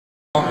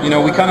You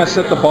know, we kind of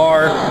set the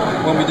bar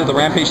when we did the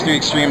Rampage 3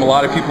 Extreme. A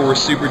lot of people were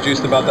super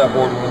juiced about that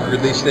board when we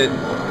released it.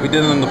 We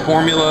did it in the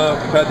Formula,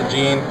 we've had the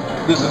Gene.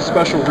 This is a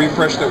special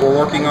refresh that we're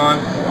working on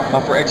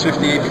for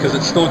X58 because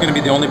it's still going to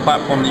be the only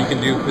platform that you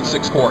can do with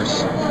 6 cores.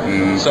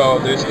 So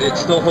it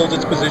still holds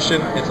its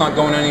position. It's not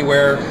going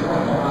anywhere.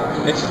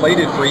 It's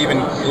slated for even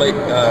late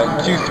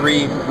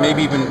Q3,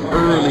 maybe even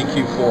early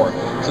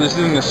Q4. So this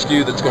isn't a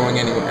SKU that's going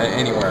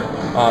anywhere.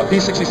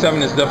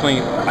 P67 is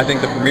definitely, I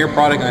think, the premier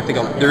product, and I think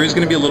there is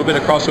going to be a little bit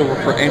of crossover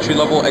for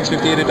entry-level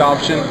X58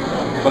 adoption.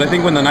 But I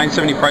think when the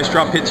 970 price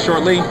drop hits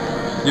shortly,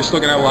 you're still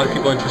going to have a lot of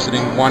people interested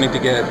in wanting to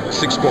get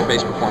 6-core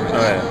base performance.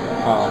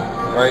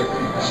 Right?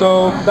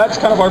 So that's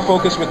kind of our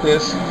focus with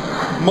this.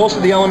 Most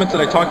of the elements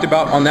that I talked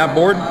about on that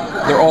board,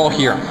 they're all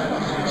here.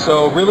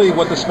 So really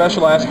what the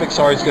special aspects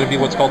are is going to be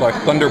what's called our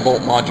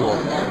Thunderbolt module.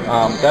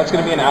 That's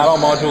going to be an add-on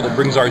module that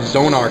brings our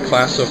Zonar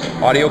class of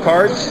audio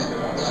cards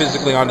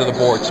physically onto the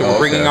board. So we're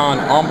bringing on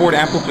onboard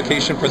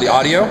amplification for the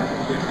audio,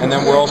 and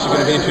then we're also going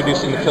to be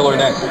introducing the Killer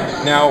NIC.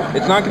 Now,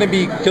 it's not going to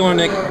be Killer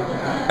NIC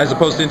as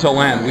opposed to Intel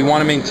LAN. We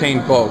want to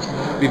maintain both.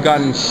 We've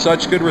gotten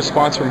such good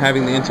response from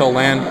having the Intel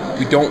LAN,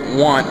 we don't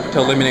want to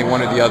eliminate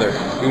one or the other.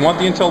 We want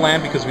the Intel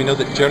LAN because we know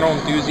that general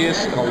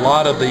enthusiasts and a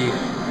lot of the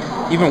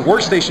even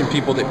workstation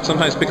people that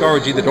sometimes pick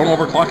ROG that don't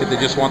overclock it, they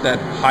just want that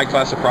high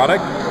class of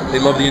product. They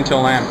love the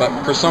Intel LAN,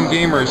 but for some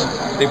gamers,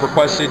 they've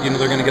requested, you know,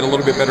 they're going to get a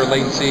little bit better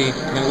latency,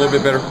 and a little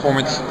bit better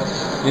performance,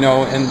 you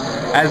know, and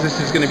as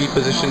this is going to be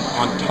positioned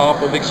on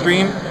top of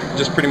Extreme,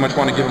 just pretty much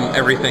want to give them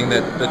everything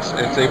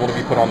that's able to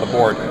be put on the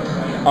board.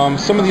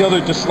 Some of the other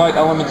just slight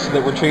elements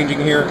that we're changing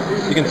here,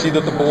 you can see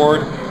that the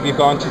board, we've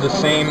gone to the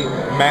same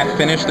matte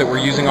finish that we're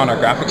using on our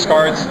graphics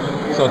cards,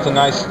 so it's a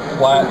nice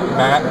flat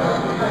matte.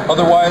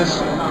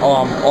 Otherwise,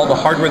 all the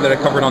hardware that I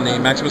covered on the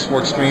Maximus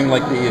 4 Extreme,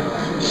 like the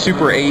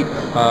Super 8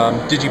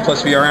 Digi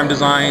Plus VRM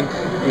design,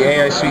 the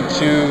AI Suite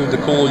 2, the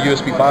cool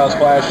USB BIOS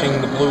flashing,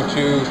 the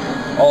Bluetooth,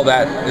 all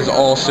that is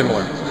all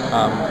similar.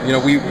 You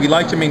know, we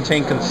like to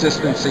maintain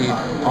consistency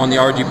on the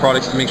ROG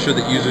products to make sure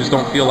that users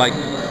don't feel like,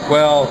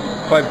 well,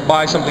 if I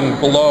buy something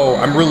below,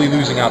 I'm really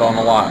losing out on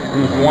a lot.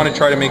 We want to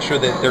try to make sure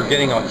that they're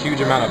getting a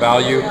huge amount of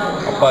value,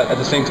 but at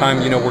the same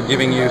time, you know, we're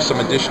giving you some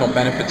additional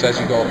benefits as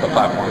you go up the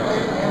platform.